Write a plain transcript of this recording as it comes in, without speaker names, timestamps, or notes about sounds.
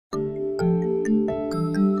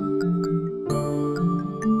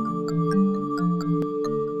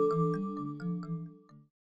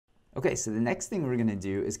Okay, so the next thing we're going to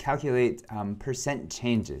do is calculate percent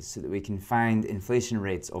changes so that we can find inflation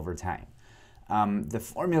rates over time. The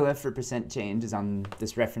formula for percent change is on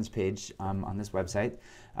this reference page on this website.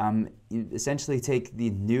 You essentially take the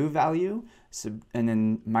new value and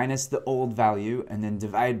then minus the old value and then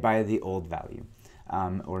divide by the old value.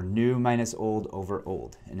 Or new minus old over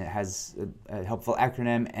old. And it has a helpful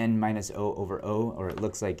acronym, N minus O over O, or it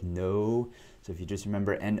looks like NO. So if you just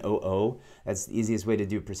remember NOO, that's the easiest way to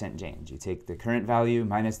do percent change. You take the current value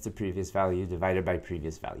minus the previous value divided by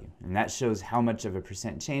previous value. And that shows how much of a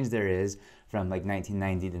percent change there is from like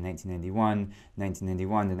 1990 to 1991,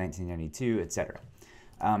 1991 to 1992, etc.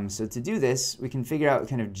 So to do this, we can figure out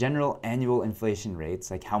kind of general annual inflation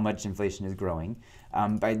rates, like how much inflation is growing,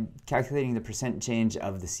 by calculating the percent change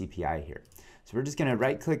of the CPI here. So we're just going to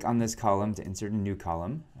right-click on this column to insert a new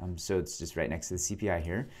column. So it's just right next to the CPI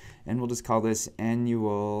here. And we'll just call this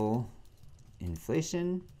annual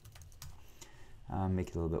inflation. Make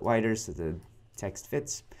it a little bit wider so the text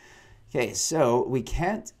fits. Okay, so we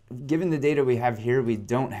can't, given the data we have here, we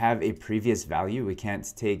don't have a previous value. We can't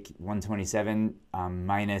take 127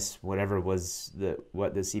 minus whatever was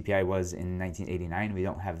what the CPI was in 1989. We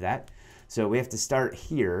don't have that. So we have to start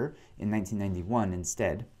here in 1991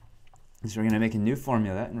 instead. So we're going to make a new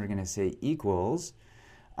formula, and we're going to say equals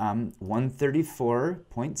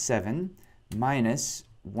 134.7 minus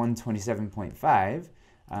 127.5.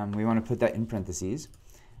 We want to put that in parentheses.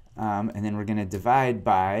 And then we're going to divide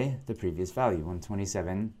by the previous value,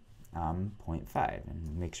 127.5,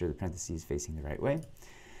 and make sure the parentheses is facing the right way.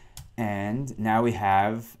 And now we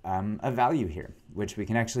have a value here, which we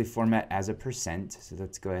can actually format as a percent. So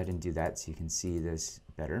let's go ahead and do that so you can see this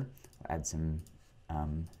better. I'll add some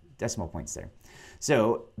decimal points there.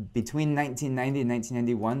 So between 1990 and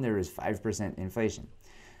 1991, there was 5% inflation.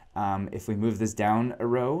 If we move this down a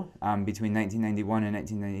row, between 1991 and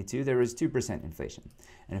 1992, there was 2% inflation.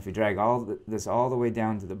 And if we drag this all the way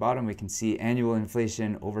down to the bottom, we can see annual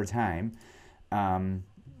inflation over time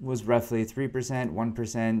was roughly 3%,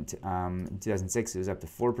 1%. In 2006, it was up to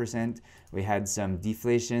 4%. We had some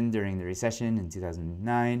deflation during the recession in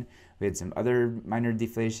 2009. We had some other minor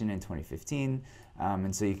deflation in 2015.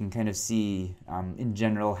 And so you can kind of see, in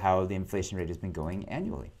general, how the inflation rate has been going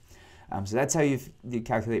annually. So that's how you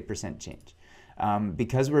calculate percent change.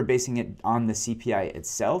 Because we're basing it on the CPI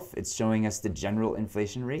itself, it's showing us the general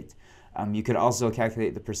inflation rate. You could also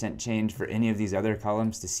calculate the percent change for any of these other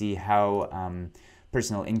columns to see how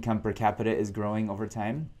personal income per capita is growing over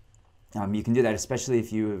time. You can do that especially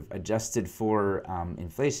if you have adjusted for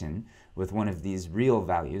inflation with one of these real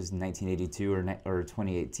values, 1982 or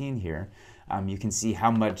 2018 here. You can see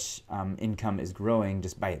how much income is growing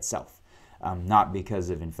just by itself, not because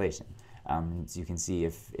of inflation. So you can see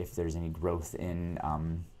if there's any growth in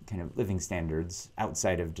kind of living standards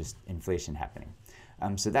outside of just inflation happening.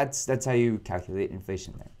 So that's how you calculate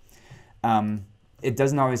inflation there. It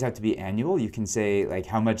doesn't always have to be annual. You can say, like,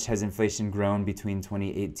 how much has inflation grown between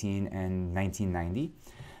 2018 and 1990.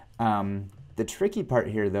 The tricky part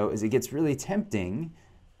here, though, is it gets really tempting.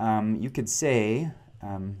 You could say,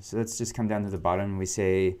 so let's just come down to the bottom and we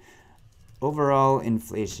say overall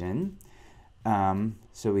inflation.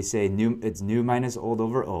 So we say it's new minus old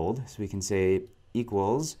over old. So we can say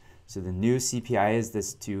equals, so the new CPI is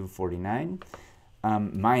this 249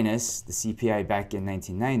 minus the CPI back in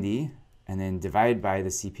 1990, and then divide by the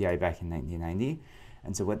CPI back in 1990.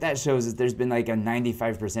 And so what that shows is there's been like a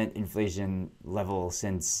 95% inflation level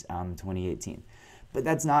since 2018. But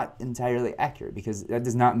that's not entirely accurate, because that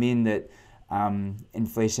does not mean that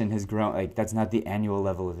inflation has grown, like that's not the annual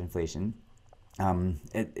level of inflation.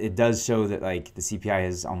 It does show that like the CPI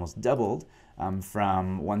has almost doubled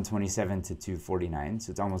from 127 to 249,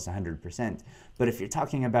 so it's almost 100%. But if you're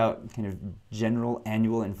talking about kind of general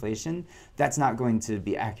annual inflation, that's not going to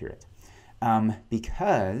be accurate.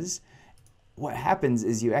 Because what happens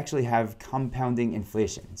is you actually have compounding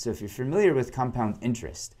inflation. So if you're familiar with compound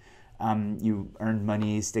interest, you earn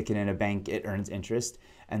money, stick it in a bank, it earns interest,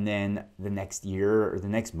 and then the next year or the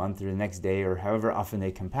next month or the next day or however often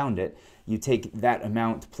they compound it, you take that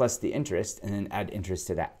amount plus the interest and then add interest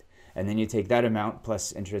to that. And then you take that amount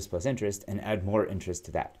plus interest and add more interest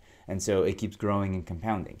to that. And so it keeps growing and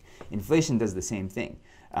compounding. Inflation does the same thing.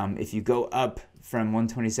 If you go up from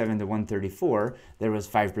 127 to 134, there was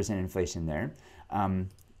 5% inflation there.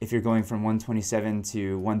 If you're going from 127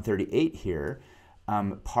 to 138 here,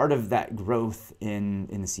 part of that growth in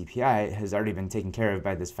the CPI has already been taken care of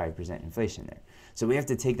by this 5% inflation there. So we have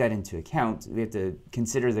to take that into account. We have to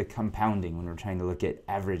consider the compounding when we're trying to look at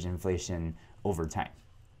average inflation over time.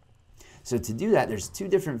 So to do that, there's two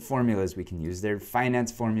different formulas we can use. They're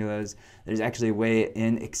finance formulas. There's actually a way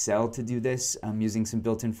in Excel to do this using some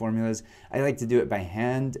built-in formulas. I like to do it by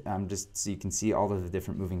hand just so you can see all of the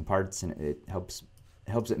different moving parts, and it helps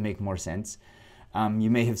it make more sense. You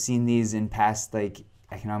may have seen these in past like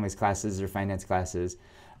economics classes or finance classes.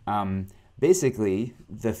 Basically,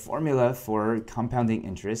 the formula for compounding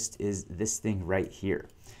interest is this thing right here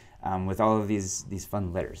with all of these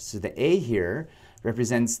fun letters. So the A here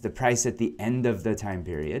represents the price at the end of the time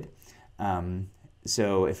period.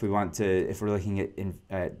 So if we're looking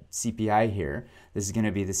at CPI here, this is going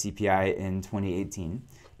to be the CPI in 2018.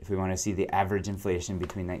 If we want to see the average inflation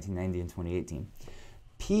between 1990 and 2018.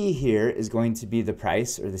 P here is going to be the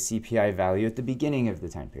price or the CPI value at the beginning of the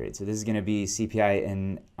time period. So this is going to be CPI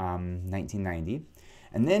in 1990.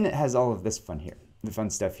 And then it has all of this fun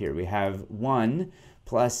stuff here. We have 1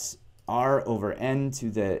 plus R over N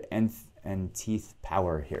to the nth and tth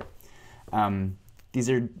power here. These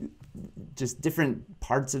are just different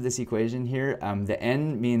parts of this equation here. The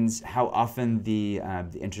N means how often the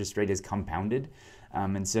interest rate is compounded.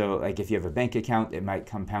 And so like if you have a bank account, it might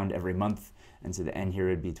compound every month. And so the N here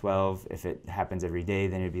would be 12. If it happens every day,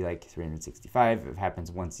 then it'd be like 365. If it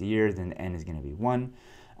happens once a year, then the N is going to be 1.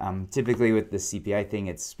 Typically with the CPI thing,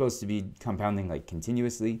 it's supposed to be compounding like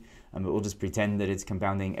continuously. But we'll just pretend that it's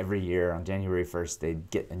compounding every year. On January 1st, they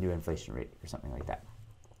get a new inflation rate or something like that.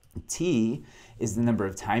 T is the number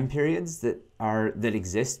of time periods that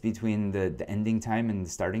exist between the ending time and the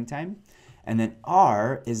starting time. And then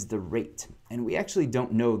R is the rate. And we actually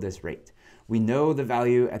don't know this rate. We know the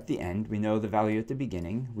value at the end. We know the value at the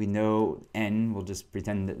beginning. We know N, we'll just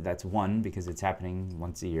pretend that that's 1 because it's happening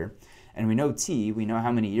once a year. And we know T, we know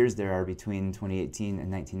how many years there are between 2018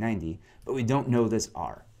 and 1990, but we don't know this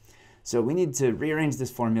R. So we need to rearrange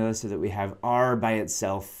this formula so that we have R by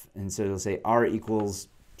itself. And so it'll say R equals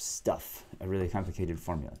stuff, a really complicated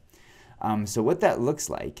formula. So what that looks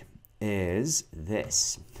like is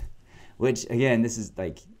this, which again, this is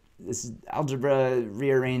algebra,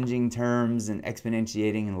 rearranging terms and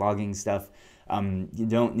exponentiating and logging stuff. You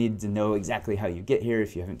don't need to know exactly how you get here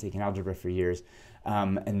if you haven't taken algebra for years.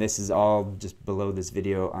 And this is all just below this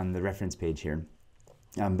video on the reference page here.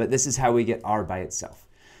 But this is how we get R by itself.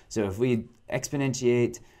 So if we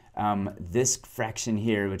exponentiate this fraction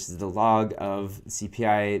here, which is the log of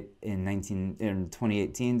CPI in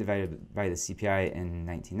 2018 divided by the CPI in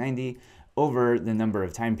 1990, over the number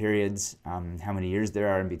of time periods, how many years there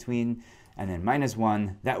are in between, and then minus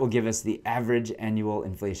 1, that will give us the average annual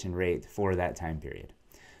inflation rate for that time period.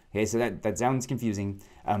 Okay, so that sounds confusing,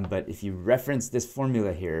 but if you reference this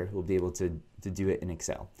formula here, we'll be able to do it in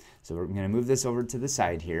Excel. So we're going to move this over to the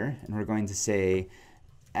side here, and we're going to say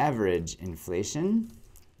average inflation.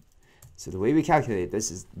 So the way we calculate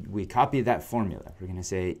this is we copy that formula. We're going to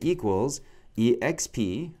say equals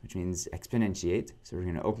EXP, which means exponentiate. So we're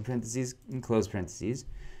going to open parentheses and close parentheses.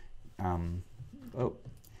 Oh,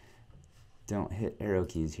 don't hit arrow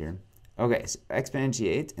keys here. Okay, so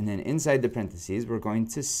exponentiate, and then inside the parentheses, we're going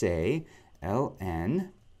to say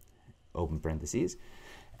ln, open parentheses,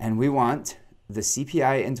 and we want the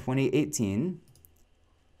CPI in 2018,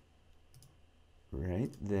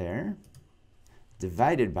 right there,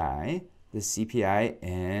 divided by the CPI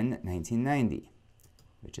in 1990,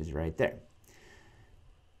 which is right there.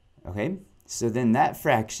 Okay, so then that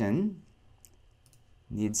fraction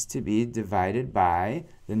needs to be divided by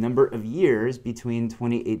the number of years between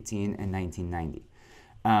 2018 and 1990.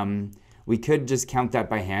 We could just count that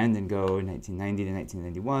by hand and go 1990 to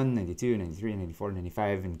 1991, 92, 93, 94,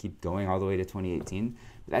 95, and keep going all the way to 2018.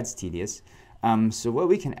 But that's tedious. So what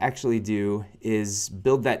we can actually do is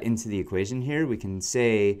build that into the equation here. We can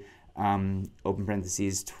say, open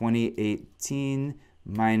parentheses, 2018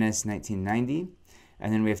 minus 1990.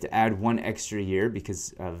 And then we have to add 1 extra year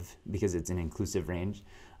because it's an inclusive range.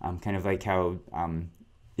 Kind of like how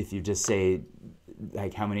if you just say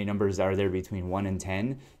like how many numbers are there between 1 and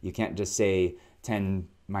 10, you can't just say 10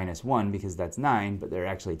 minus 1 because that's 9, but there are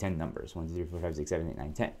actually 10 numbers, 1, 2, 3, 4, 5, 6, 7, 8,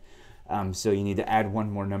 9, 10. So you need to add 1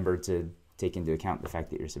 more number to take into account the fact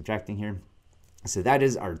that you're subtracting here. So that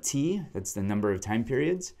is our T, that's the number of time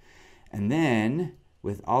periods. And then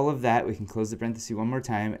with all of that, we can close the parenthesis 1 more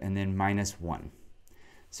time and then minus 1.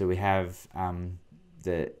 So we have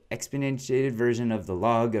the exponentiated version of the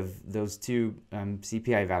log of those two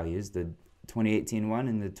CPI values, the 2018 one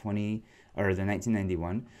and the 1990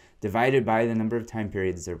 one, divided by the number of time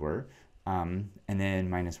periods there were, and then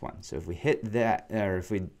minus 1. So if we hit that, or if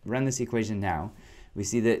we run this equation now, we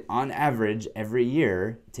see that on average every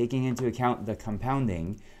year, taking into account the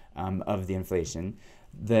compounding of the inflation,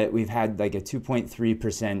 that we've had like a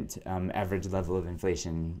 2.3% average level of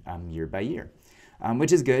inflation year by year.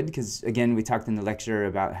 Which is good because, again, we talked in the lecture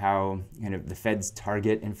about how kind of the Fed's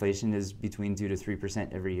target inflation is between 2 to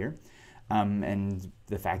 3% every year. And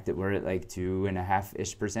the fact that we're at like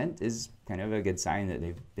 2.5-ish% is kind of a good sign that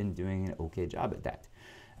they've been doing an okay job at that.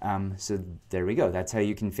 So there we go. That's how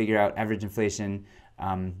you can figure out average inflation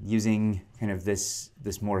using kind of this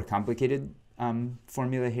more complicated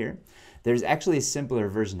formula here. There's actually a simpler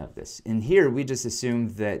version of this. In here, we just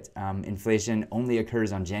assumed that inflation only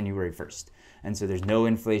occurs on January 1st. And so there's no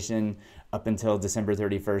inflation up until December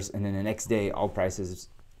 31st, and then the next day all prices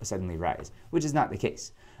suddenly rise, which is not the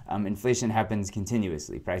case. Inflation happens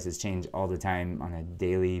continuously. Prices change all the time on a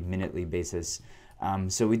daily, minutely basis.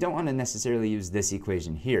 So we don't want to necessarily use this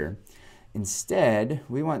equation here. Instead,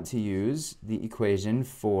 we want to use the equation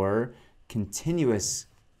for continuous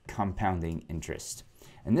compounding interest.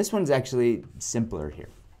 And this one's actually simpler here.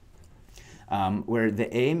 Where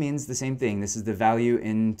the A means the same thing. This is the value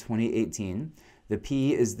in 2018. The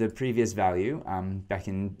P is the previous value back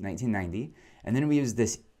in 1990. And then we use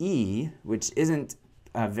this E, which isn't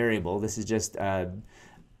a variable. This is just a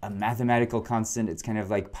mathematical constant. It's kind of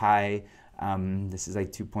like pi. This is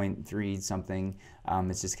like 2.3 something.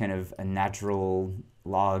 It's just kind of a natural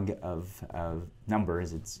log of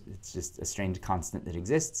numbers. It's just a strange constant that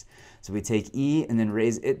exists. So we take E and then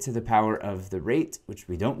raise it to the power of the rate, which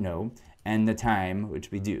we don't know, and the time,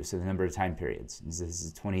 which we do, so the number of time periods. This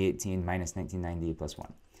is 2018 minus 1990 plus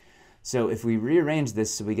 1. So if we rearrange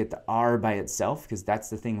this so we get the R by itself, because that's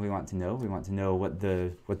the thing we want to know. We want to know what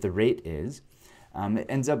the rate is. It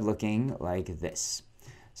ends up looking like this.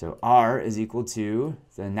 So R is equal to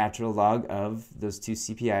the natural log of those two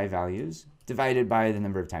CPI values divided by the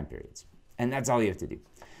number of time periods. And that's all you have to do.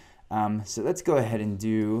 So let's go ahead and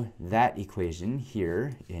do that equation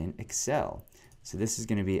here in Excel. So this is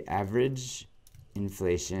going to be average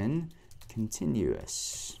inflation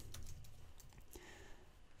continuous.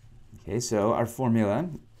 Okay, so our formula,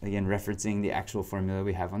 again referencing the actual formula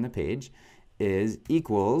we have on the page, is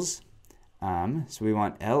equals, so we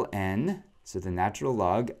want ln, so the natural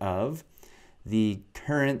log of the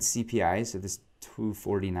current CPI, so this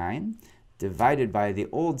 249, divided by the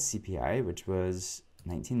old CPI, which was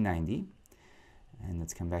 1990. And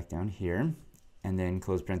let's come back down here, and then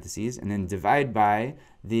close parentheses, and then divide by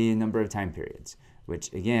the number of time periods,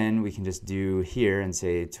 which again, we can just do here and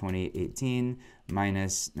say 2018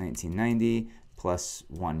 minus 1990 plus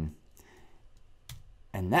 1.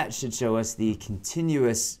 And that should show us the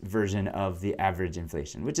continuous version of the average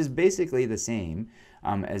inflation, which is basically the same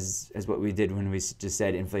as what we did when we just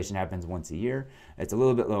said inflation happens once a year. It's a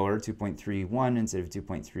little bit lower, 2.31 instead of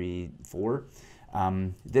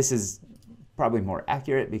 2.34. This is probably more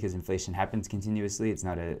accurate because inflation happens continuously. It's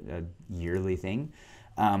not a yearly thing.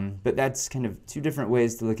 But that's kind of two different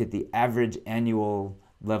ways to look at the average annual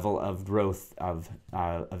level of growth of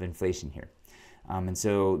inflation here. And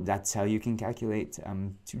so that's how you can calculate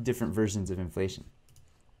two different versions of inflation.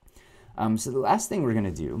 So the last thing we're going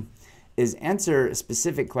to do is answer a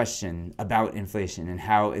specific question about inflation and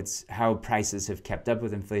how prices have kept up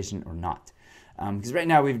with inflation or not. Because right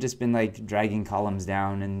now we've just been like dragging columns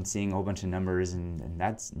down and seeing a whole bunch of numbers, and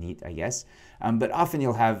that's neat, I guess. But often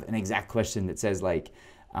you'll have an exact question that says like,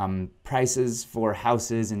 prices for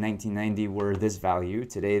houses in 1990 were this value.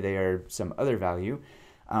 Today they are some other value.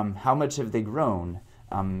 How much have they grown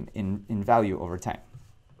in value over time?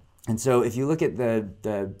 And so if you look at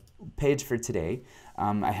the page for today,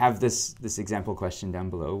 I have this example question down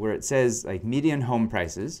below where it says like median home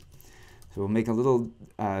prices. So we'll make a little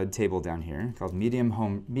table down here called median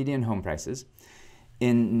home prices.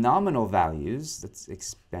 In nominal values, let's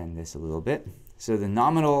expand this a little bit. So the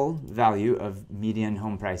nominal value of median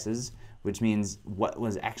home prices, which means what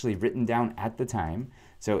was actually written down at the time.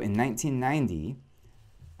 So in 1990,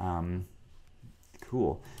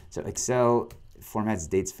 cool. So Excel formats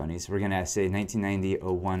dates funny. So we're going to say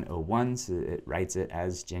 1990-01-01, so it writes it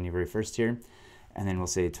as January 1st here. And then we'll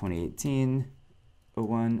say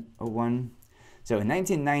 2018-01-01. So in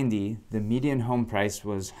 1990, the median home price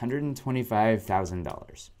was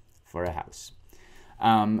 $125,000 for a house.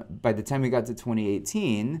 By the time we got to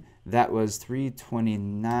 2018, that was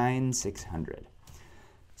 $329,600.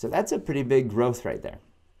 So that's a pretty big growth right there.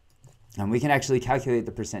 And we can actually calculate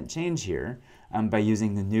the percent change here by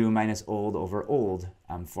using the new minus old over old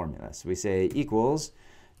formula. So we say equals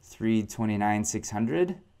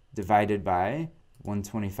 329,600 divided by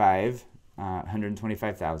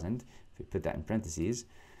 125,000. If we put that in parentheses,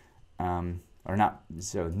 or not,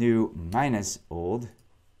 so new minus old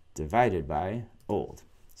divided by old.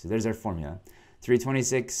 So there's our formula.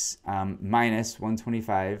 326 minus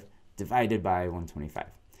 125 divided by 125.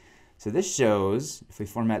 So this shows, if we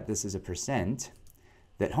format this as a percent,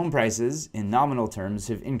 that home prices in nominal terms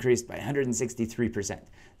have increased by 163%.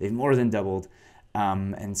 They've more than doubled,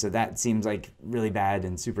 and so that seems like really bad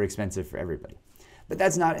and super expensive for everybody. But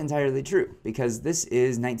that's not entirely true, because this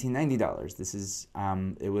is $1990. This is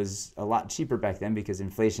it was a lot cheaper back then because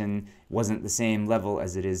inflation wasn't the same level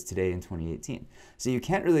as it is today in 2018. So you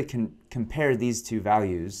can't really compare these two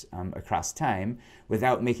values across time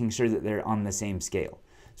without making sure that they're on the same scale.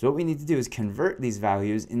 So what we need to do is convert these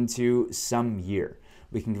values into some year.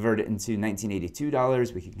 We can convert it into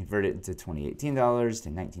 $1982, we can convert it into $2018, to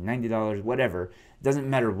 $1990, whatever. It doesn't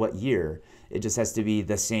matter what year, it just has to be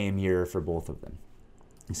the same year for both of them.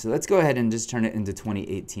 So let's go ahead and just turn it into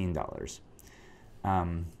 $2018,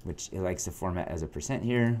 which it likes to format as a percent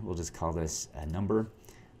here. We'll just call this a number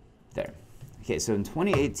there. Okay, so in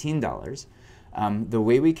 $2018, the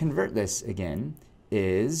way we convert this again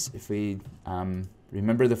is, if we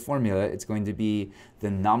remember the formula, it's going to be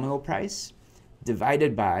the nominal price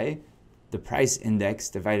divided by the price index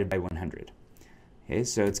divided by 100. Okay,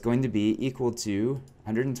 so it's going to be equal to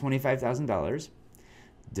 $125,000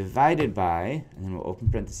 divided by, and then we'll open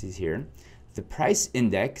parentheses here, the price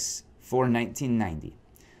index for 1990.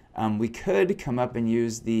 We could come up and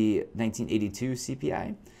use the 1982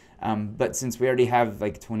 CPI, but since we already have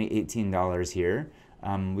like $2018 here,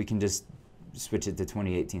 we can just switch it to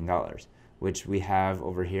 $2018, which we have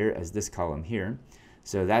over here as this column here.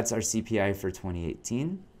 So that's our CPI for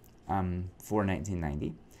 2018 for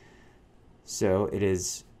 1990. So it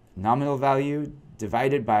is nominal value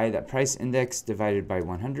divided by that price index divided by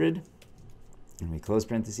 100, and we close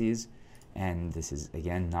parentheses, and this is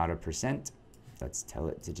again not a percent. Let's tell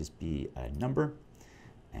it to just be a number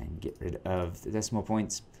and get rid of the decimal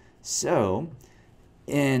points. So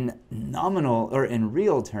in nominal, or in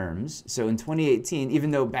real terms, so in 2018,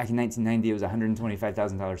 even though back in 1990 it was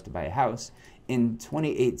 $125,000 to buy a house, in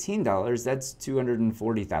 2018 dollars, that's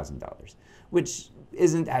 $240,000, which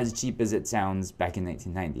isn't as cheap as it sounds back in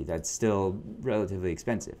 1990. That's still relatively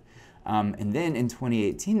expensive. And then in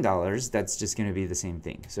 2018 dollars, that's just going to be the same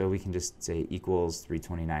thing. So we can just say equals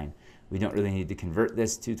 329. We don't really need to convert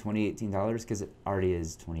this to 2018 dollars because it already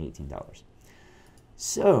is 2018 dollars.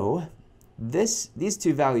 So these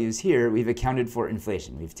two values here, we've accounted for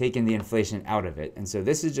inflation. We've taken the inflation out of it. And so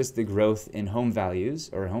this is just the growth in home values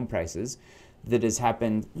or home prices that has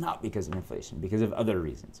happened not because of inflation, because of other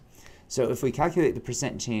reasons. So if we calculate the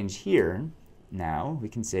percent change here, now we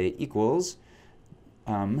can say equals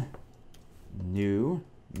new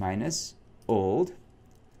minus old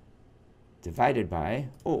divided by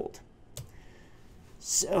old.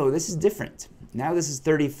 So this is different. Now this is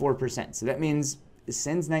 34%. So that means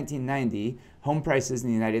since 1990, home prices in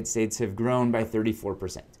the United States have grown by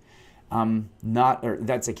 34%.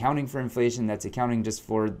 That's accounting for inflation. That's accounting just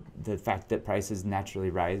for the fact that prices naturally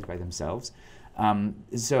rise by themselves.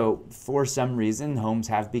 So for some reason, homes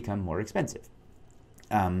have become more expensive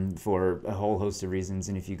for a whole host of reasons.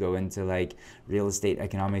 And if you go into like real estate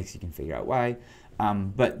economics, you can figure out why.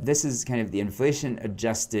 But this is kind of the inflation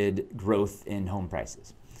adjusted growth in home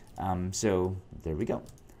prices. So there we go.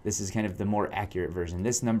 This is kind of the more accurate version.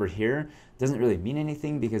 This number here doesn't really mean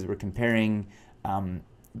anything because we're comparing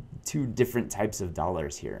two different types of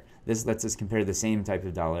dollars here. This lets us compare the same type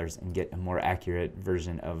of dollars and get a more accurate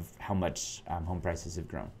version of how much home prices have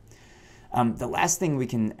grown. The last thing we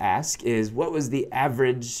can ask is, what was the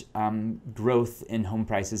average growth in home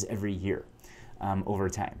prices every year over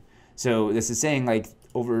time? So this is saying like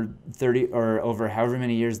over 30 or over however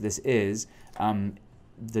many years this is,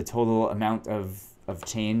 the total amount of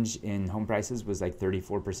change in home prices was like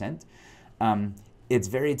 34%. It's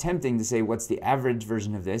very tempting to say, what's the average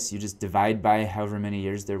version of this? You just divide by however many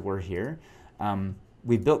years there were here.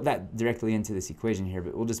 We built that directly into this equation here,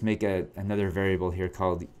 but we'll just make another variable here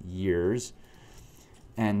called years.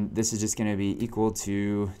 And this is just going to be equal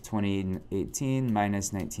to 2018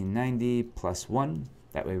 minus 1990 plus 1.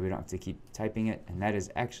 That way we don't have to keep typing it. And that is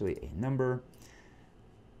actually a number.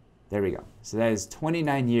 There we go. So that is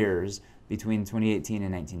 29 years between 2018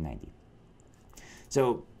 and 1990.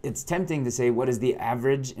 So it's tempting to say, what is the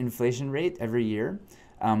average inflation rate every year?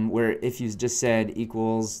 Where if you just said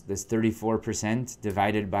equals this 34%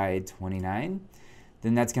 divided by 29,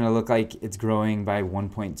 then that's going to look like it's growing by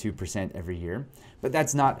 1.2% every year. But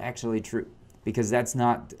that's not actually true, because that's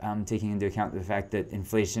not taking into account the fact that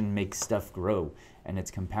inflation makes stuff grow and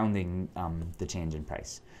it's compounding the change in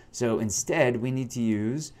price. So instead, we need to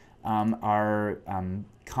use our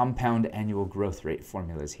compound annual growth rate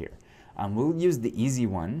formulas here. We'll use the easy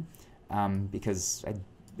one because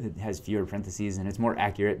it has fewer parentheses, and it's more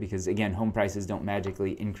accurate because, again, home prices don't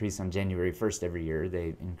magically increase on January 1st every year.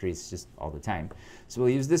 They increase just all the time. So we'll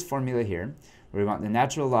use this formula here, where we want the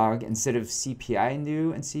natural log, instead of CPI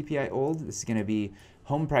new and CPI old, this is going to be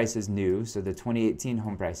home prices new, so the 2018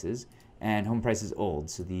 home prices, and home prices old,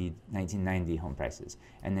 so the 1990 home prices.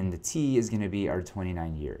 And then the T is going to be our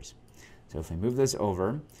 29 years. So if we move this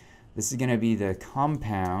over, this is going to be the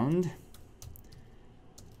compound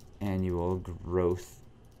annual growth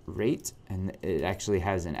rate, and it actually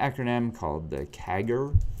has an acronym called the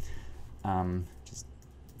CAGR, just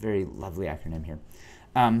very lovely acronym here.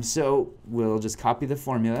 So we'll just copy the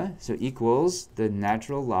formula, so equals the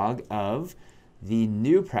natural log of the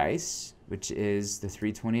new price, which is the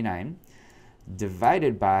 329,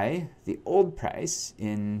 divided by the old price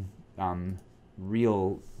in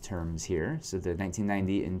real terms here, so the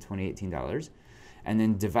 1990 and 2018 dollars, and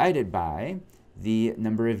then divided by the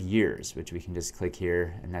number of years, which we can just click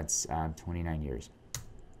here, and that's 29 years.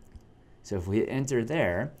 So if we hit enter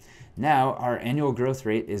there, now our annual growth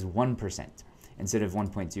rate is 1% instead of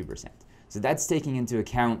 1.2%. So that's taking into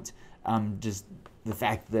account just the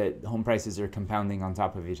fact that home prices are compounding on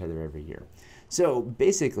top of each other every year. So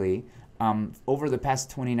basically, over the past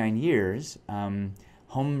 29 years,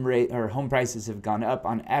 home prices have gone up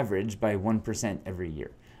on average by 1% every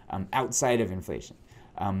year, outside of inflation.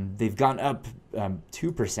 They've gone up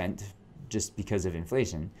 2% just because of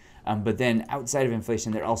inflation, but then outside of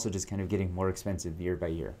inflation, they're also just kind of getting more expensive year by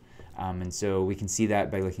year. And so we can see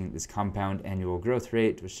that by looking at this compound annual growth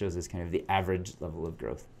rate, which shows us kind of the average level of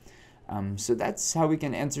growth. So that's how we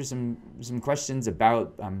can answer some questions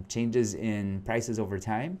about changes in prices over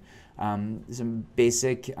time. Some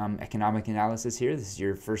basic economic analysis here. This is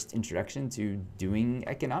your first introduction to doing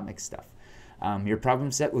economic stuff. Your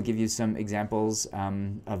problem set will give you some examples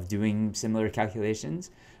of doing similar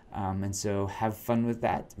calculations. And so have fun with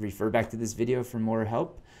that. Refer back to this video for more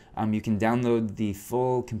help. You can download the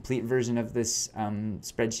full complete version of this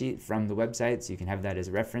spreadsheet from the website, so you can have that as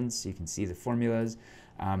a reference. You can see the formulas,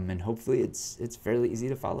 and hopefully it's fairly easy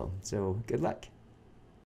to follow. So good luck.